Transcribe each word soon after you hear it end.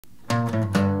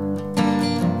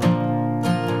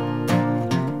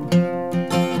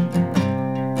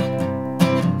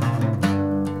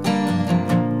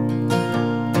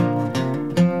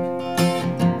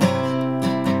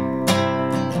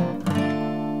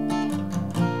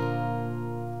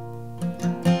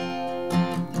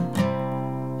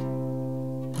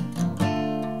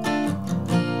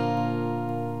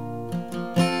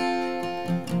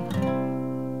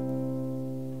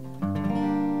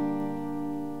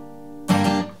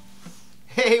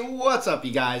Hey, what's up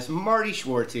you guys? Marty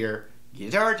Schwartz here,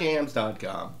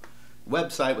 GuitarJamz.com,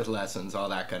 website with lessons, all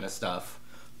that kind of stuff.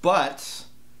 But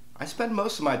I spend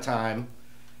most of my time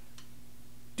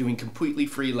doing completely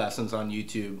free lessons on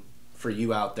YouTube for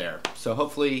you out there. So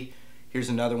hopefully here's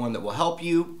another one that will help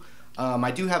you.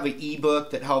 I do have an ebook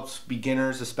that helps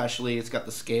beginners especially. It's got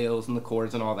the scales and the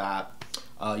chords and all that.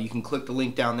 You can click the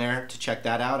link down there to check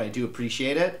that out. I do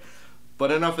appreciate it.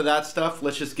 But enough of that stuff,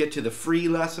 let's just get to the free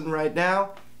lesson right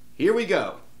now. Here we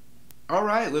go.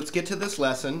 Alright, let's get to this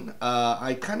lesson.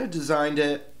 I kind of designed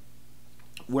it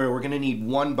where we're going to need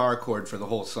one bar chord for the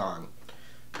whole song.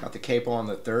 Got the capo on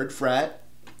the 3rd fret.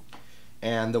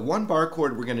 And the one bar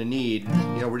chord we're going to need,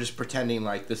 we're just pretending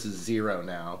like this is 0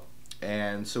 now.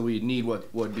 And so we need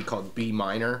what would be called B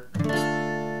minor,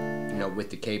 with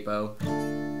the capo.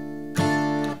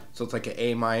 So it's like an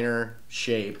A minor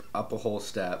shape, up a whole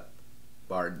step,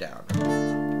 barred down.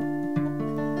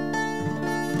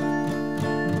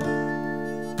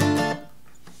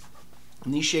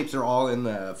 And these shapes are all in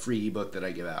the free ebook that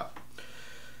I give out.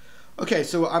 Okay,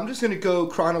 so I'm just going to go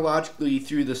chronologically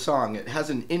through the song. It has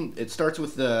it starts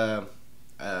with the,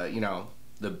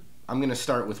 I'm going to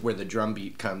start with where the drum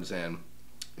beat comes in,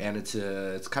 and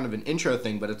it's kind of an intro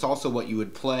thing, but it's also what you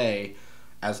would play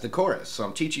as the chorus. So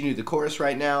I'm teaching you the chorus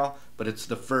right now, but it's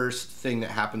the first thing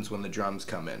that happens when the drums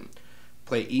come in.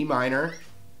 Play E minor,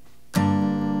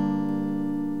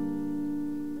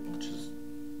 which is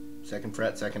 2nd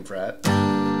fret, 2nd fret,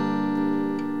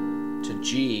 to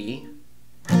G,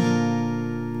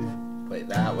 play it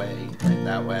that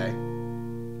way,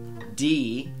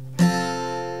 D,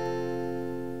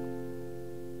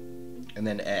 and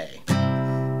then A.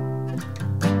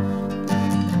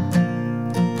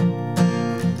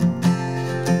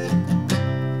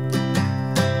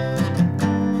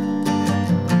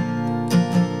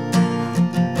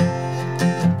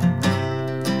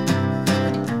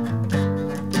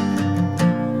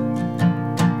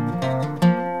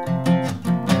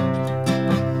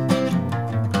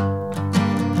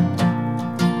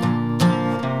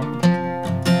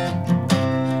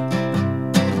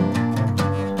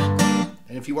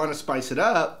 If you want to spice it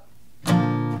up,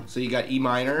 so you got E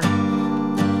minor,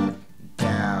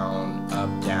 down, up,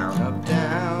 down, up,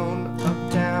 down,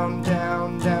 up, down,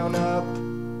 down, down, up,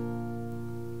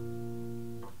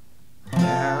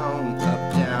 down,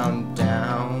 up, down,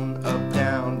 down, up,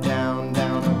 down, down,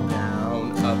 down, up,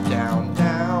 down, up, down,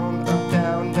 down, up,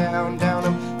 down, down,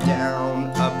 down, up,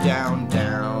 down, up, down,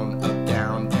 down, up,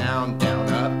 down, down, down,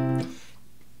 up.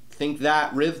 Think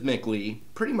that rhythmically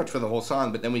pretty much for the whole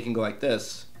song, but then we can go like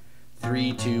this.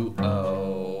 3, 2,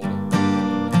 0.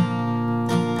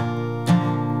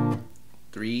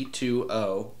 3, 2,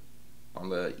 0 on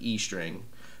the E string.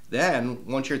 Then,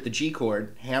 once you're at the G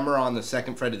chord, hammer on the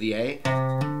 2nd fret of the A,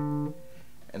 and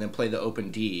then play the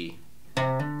open D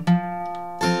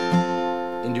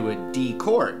into a D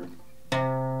chord.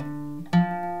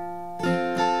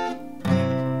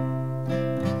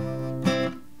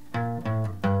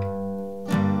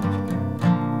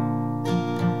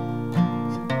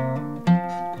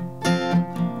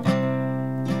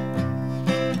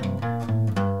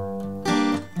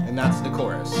 And that's the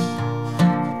chorus.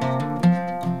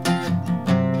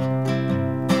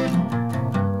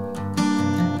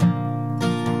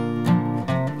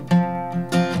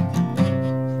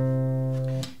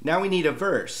 Now we need a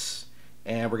verse,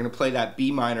 and we're going to play that B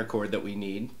minor chord that we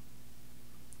need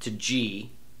to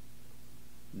G,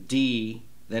 D,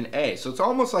 then A. So it's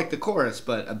almost like the chorus,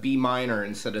 but a B minor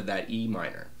instead of that E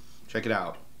minor. Check it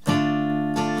out.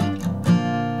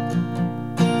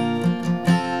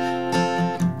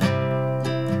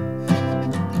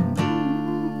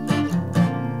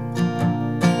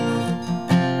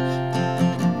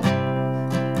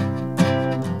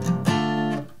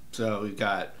 So we've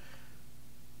got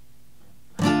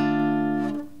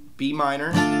B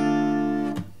minor,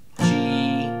 G,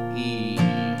 E, D,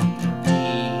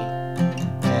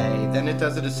 A. Then it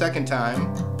does it a second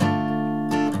time.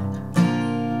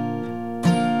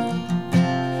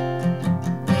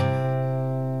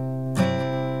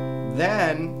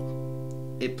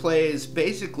 Then it plays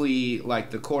basically like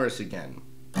the chorus again.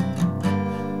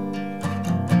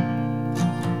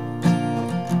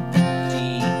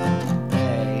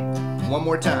 one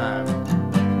more time.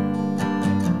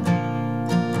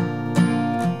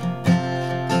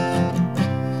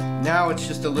 Now it's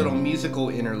just a little musical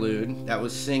interlude. That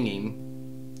was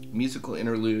singing. Musical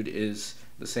interlude is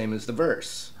the same as the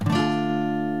verse.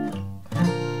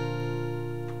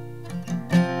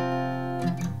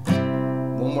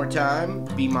 One more time.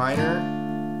 B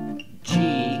minor, G,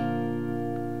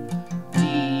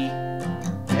 D,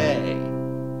 A.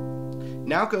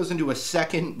 Now it goes into a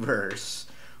second verse,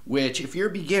 which if you're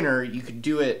a beginner, you could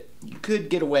do it, you could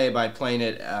get away by playing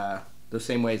it the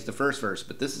same way as the first verse,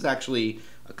 but this is actually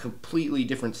a completely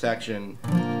different section.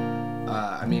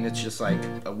 I mean, it's just like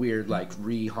a weird like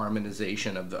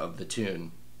reharmonization of the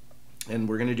tune. And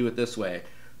we're gonna do it this way.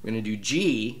 We're gonna do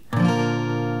G,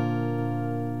 then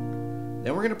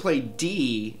we're gonna play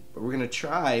D, but we're gonna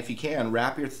try, if you can,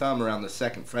 wrap your thumb around the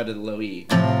second fret of the low E.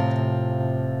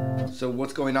 So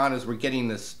what's going on is we're getting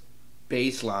this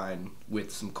bass line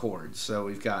with some chords. So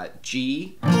we've got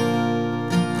G to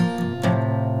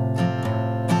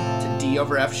D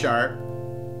over F sharp.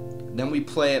 Then we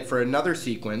play it for another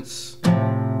sequence.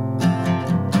 And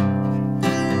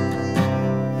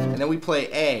then we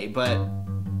play A, but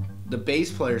the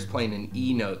bass player is playing an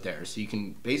E note there. So you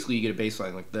can, basically you get a bass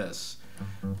line like this.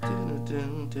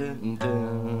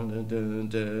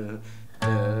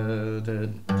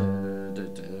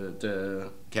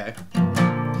 Okay.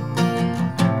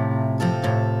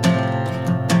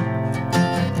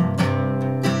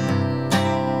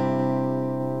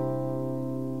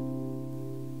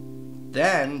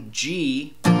 Then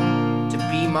G to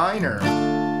B minor.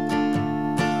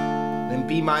 Then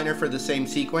B minor for the same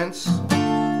sequence to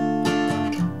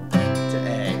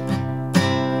A.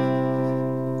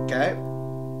 Okay?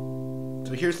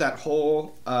 So here's that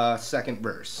whole second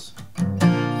verse.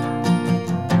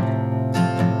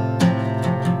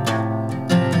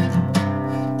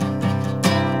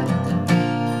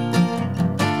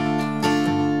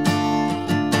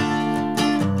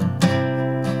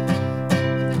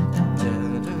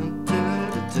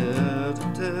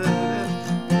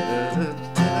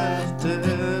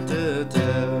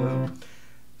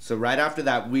 So right after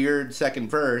that weird second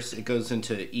verse, it goes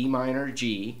into E minor,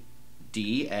 G,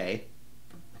 D, A.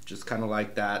 Just kind of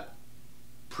like that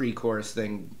pre-chorus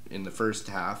thing in the first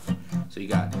half. So you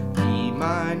got E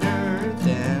minor,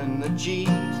 then the G,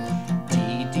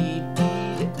 D, D, D,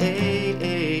 to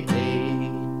A.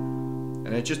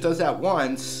 And it just does that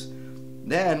once.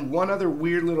 Then one other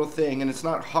weird little thing, and it's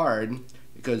not hard,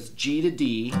 it goes G to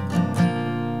D.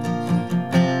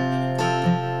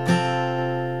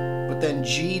 Then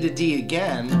G to D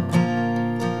again.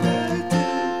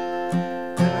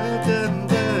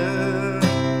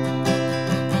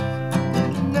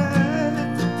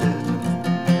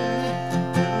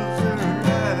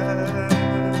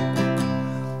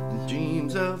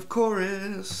 Dreams of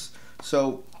chorus.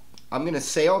 So I'm going to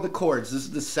say all the chords. This is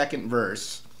the second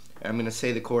verse. And I'm going to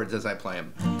say the chords as I play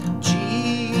them.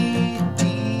 G,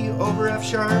 D over F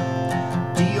sharp,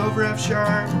 D over F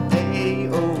sharp, A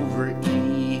over E.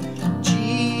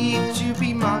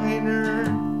 B minor,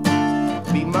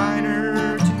 B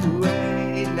minor to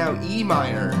A, now E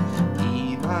minor,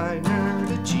 E minor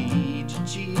to G, to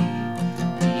G,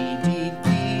 D, D,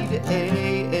 D to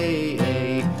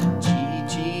A, G,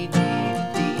 G, D to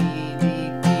D, D, D,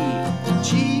 G,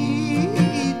 D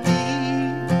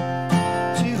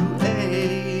to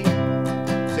A,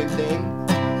 same thing,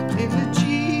 in the G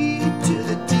to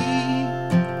the D,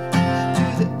 to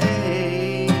the A,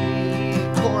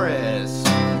 chorus.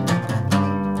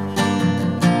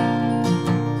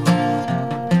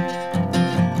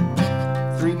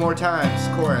 More times,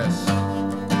 chorus.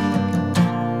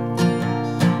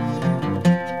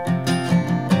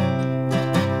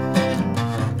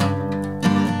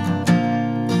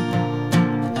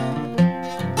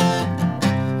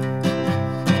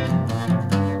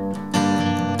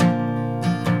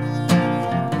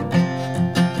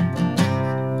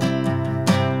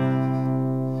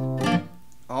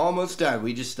 Almost done.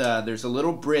 We just there's a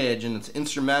little bridge and it's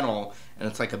instrumental and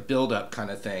it's like a build-up kind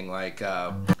of thing. Like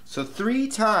so 3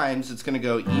 times it's gonna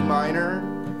go E minor,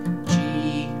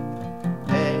 G,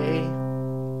 A,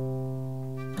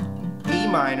 B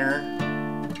minor,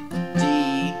 D,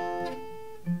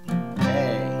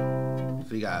 A. So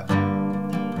we got.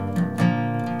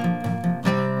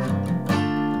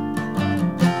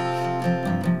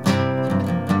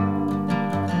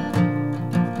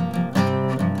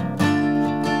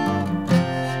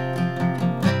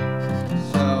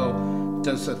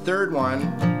 Does the third one.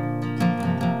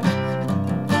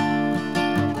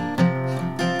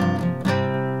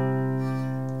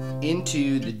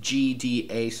 Into the G, D,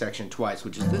 A section twice,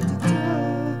 which is the da,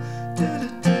 da, da,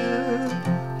 da, da.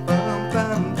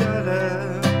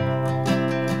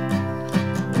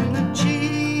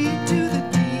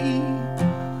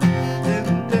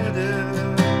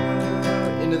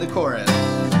 into the chorus.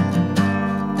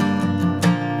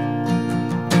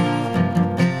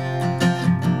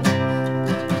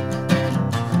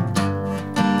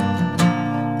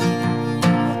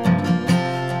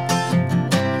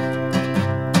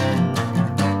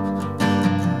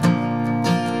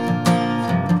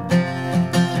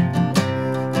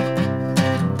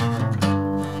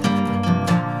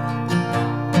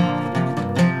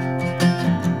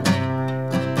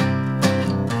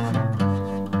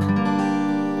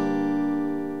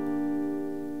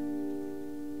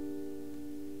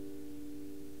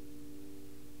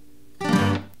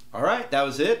 Alright, that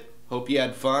was it. Hope you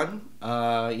had fun.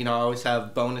 I always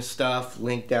have bonus stuff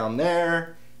linked down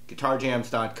there.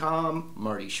 GuitarJamzdotcom,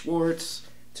 Marty Schwartz,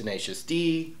 Tenacious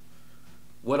D.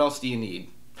 What else do you need?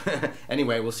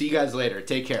 Anyway, we'll see you guys later.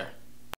 Take care.